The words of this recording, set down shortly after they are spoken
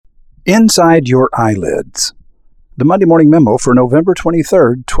Inside your eyelids. The Monday Morning Memo for November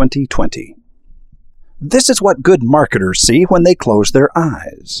 23rd, 2020. This is what good marketers see when they close their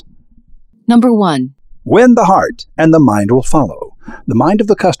eyes. Number 1. Win the heart, and the mind will follow. The mind of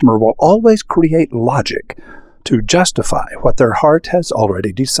the customer will always create logic to justify what their heart has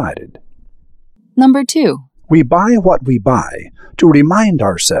already decided. Number 2. We buy what we buy to remind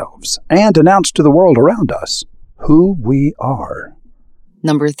ourselves and announce to the world around us who we are.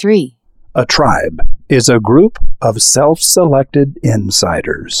 Number 3. A tribe is a group of self-selected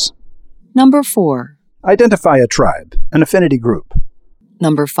insiders. Number 4. Identify a tribe, an affinity group.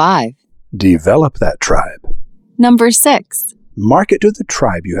 Number 5. Develop that tribe. Number 6. Market to the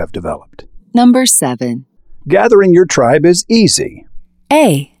tribe you have developed. Number 7. Gathering your tribe is easy.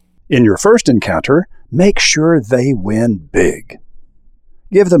 A. In your first encounter, make sure they win big.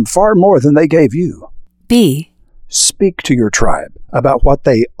 Give them far more than they gave you. B. Speak to your tribe about what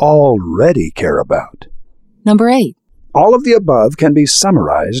they already care about. Number 8. All of the above can be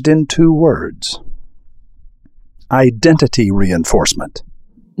summarized in 2 words. Identity reinforcement.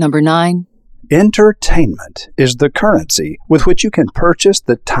 Number 9. Entertainment is the currency with which you can purchase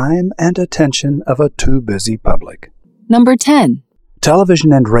the time and attention of a too busy public. Number 10.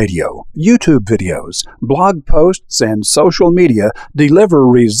 Television and radio, YouTube videos, blog posts, and social media deliver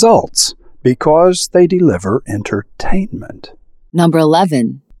results because they deliver entertainment. Number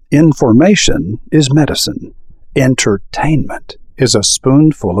 11. Information is medicine. Entertainment is a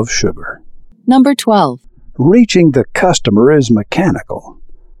spoonful of sugar. Number 12. Reaching the customer is mechanical,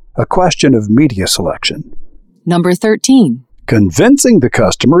 a question of media selection. Number 13. Convincing the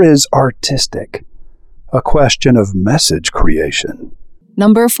customer is artistic, a question of message creation.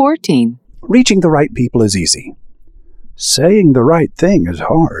 Number 14. Reaching the right people is easy. Saying the right thing is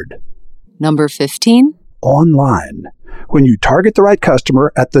hard. Number 15. Online. When you target the right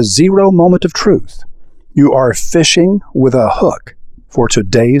customer at the 0 moment of truth, you are fishing with a hook for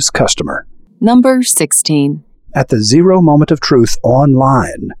today's customer. Number 16. At the 0 moment of truth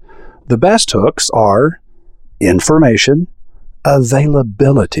online, the best hooks are information,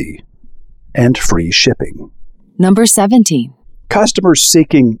 availability, and free shipping. Number 17. Customers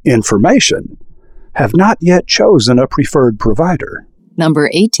seeking information have not yet chosen a preferred provider. Number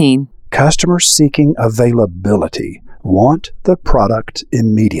 18. Customers seeking availability want the product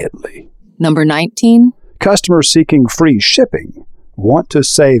immediately. Number 19. Customers seeking free shipping want to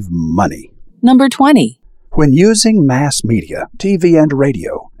save money. Number 20. When using mass media, TV and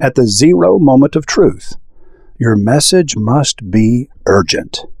radio at the 0 moment of truth, your message must be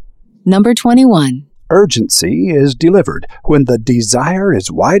urgent. Number 21. Urgency is delivered when the desire is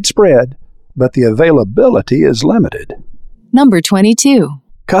widespread, but the availability is limited. Number 22.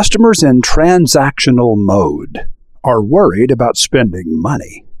 Customers in transactional mode are worried about spending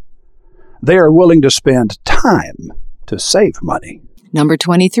money. They are willing to spend time to save money. Number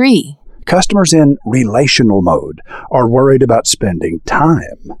 23. Customers in relational mode are worried about spending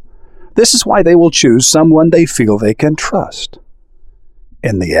time. This is why they will choose someone they feel they can trust.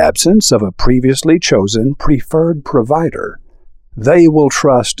 In the absence of a previously chosen preferred provider, they will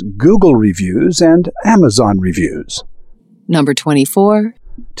trust Google reviews and Amazon reviews. Number 24.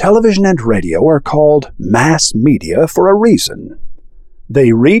 Television and radio are called mass media for a reason.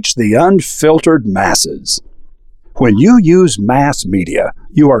 They reach the unfiltered masses. When you use mass media,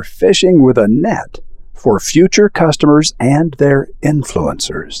 you are fishing with a net for future customers and their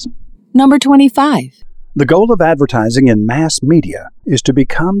influencers. Number 25. The goal of advertising in mass media is to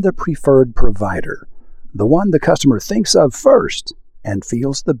become the preferred provider, the one the customer thinks of first and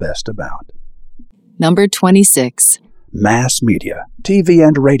feels the best about. Number 26. Mass media, TV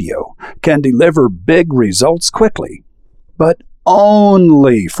and radio can deliver big results quickly, but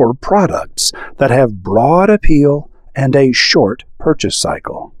only for products that have broad appeal and a short purchase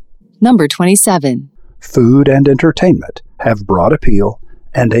cycle. Number 27. Food and entertainment have broad appeal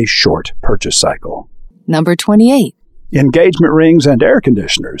and a short purchase cycle. Number 28. Engagement rings and air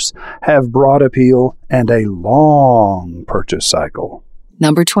conditioners have broad appeal and a long purchase cycle.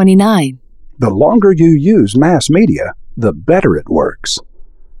 Number 29. The longer you use mass media, the better it works.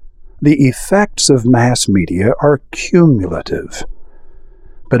 The effects of mass media are cumulative,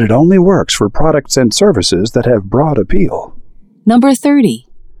 but it only works for products and services that have broad appeal. Number 30.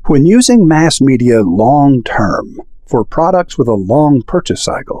 When using mass media long-term for products with a long purchase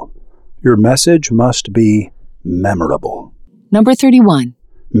cycle, your message must be memorable. Number 31.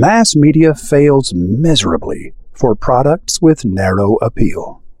 Mass media fails miserably for products with narrow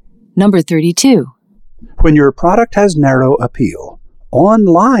appeal. Number 32. When your product has narrow appeal,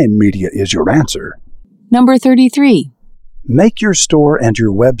 online media is your answer. Number 33. Make your store and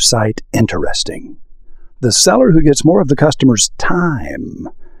your website interesting. The seller who gets more of the customer's time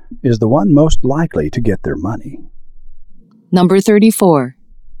is the one most likely to get their money. Number 34.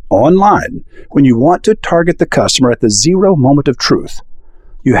 Online, when you want to target the customer at the zero moment of truth,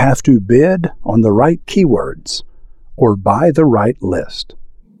 you have to bid on the right keywords or buy the right list.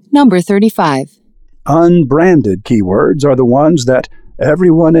 Number 35. Unbranded keywords are the ones that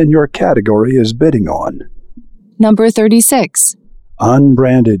everyone in your category is bidding on. Number 36.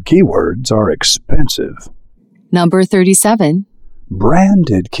 Unbranded keywords are expensive. Number 37.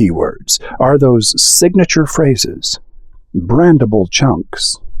 Branded keywords are those signature phrases, brandable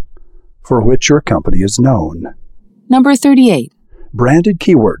chunks, for which your company is known. Number 38. Branded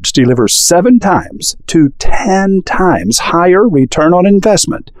keywords deliver 7 times to 10 times higher return on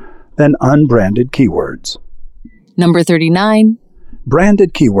investment than unbranded keywords. Number 39.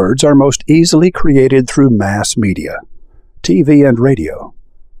 Branded keywords are most easily created through mass media, TV and radio,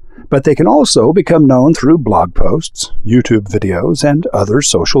 but they can also become known through blog posts, YouTube videos, and other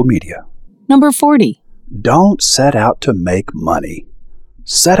social media. Number 40. Don't set out to make money.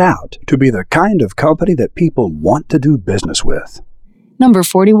 Set out to be the kind of company that people want to do business with. Number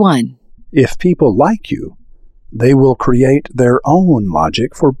 41. If people like you, they will create their own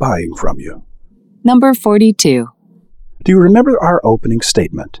logic for buying from you. Number 42. Do you remember our opening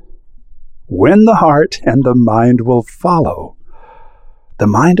statement? Win the heart and the mind will follow. The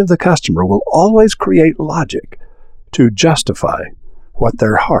mind of the customer will always create logic to justify what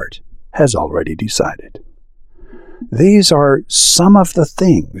their heart has already decided. These are some of the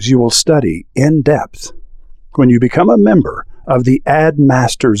things you will study in depth when you become a member of the Ad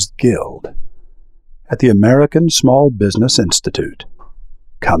Masters Guild at the American Small Business Institute.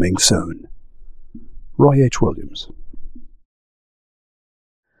 Coming soon. Roy H. Williams.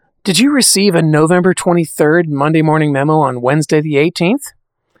 Did you receive a November 23rd Monday morning memo on Wednesday the 18th?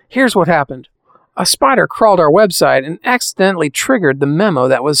 Here's what happened. A spider crawled our website and accidentally triggered the memo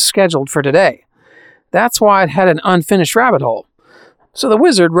that was scheduled for today. That's why it had an unfinished rabbit hole. So the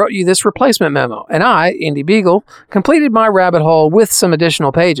wizard wrote you this replacement memo, and I, Indy Beagle, completed my rabbit hole with some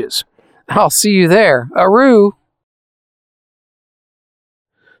additional pages. I'll see you there. Aroo!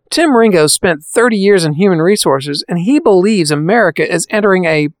 Tim Ringo spent 30 years in human resources, and he believes America is entering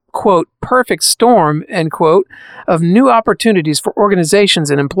a, quote, perfect storm, end quote, of new opportunities for organizations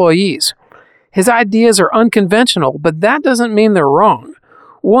and employees. His ideas are unconventional, but that doesn't mean they're wrong.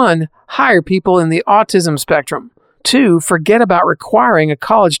 1, hire people in the autism spectrum. 2, forget about requiring a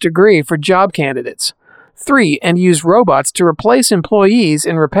college degree for job candidates. 3, and use robots to replace employees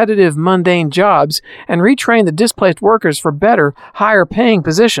in repetitive, mundane jobs and retrain the displaced workers for better, higher-paying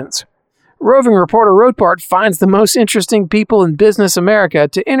positions. Roving reporter Roadpart finds the most interesting people in business America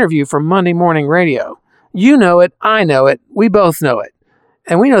to interview for Monday Morning Radio. You know it, I know it, we both know it.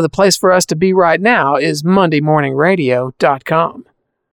 And we know the place for us to be right now is MondayMorningRadio.com.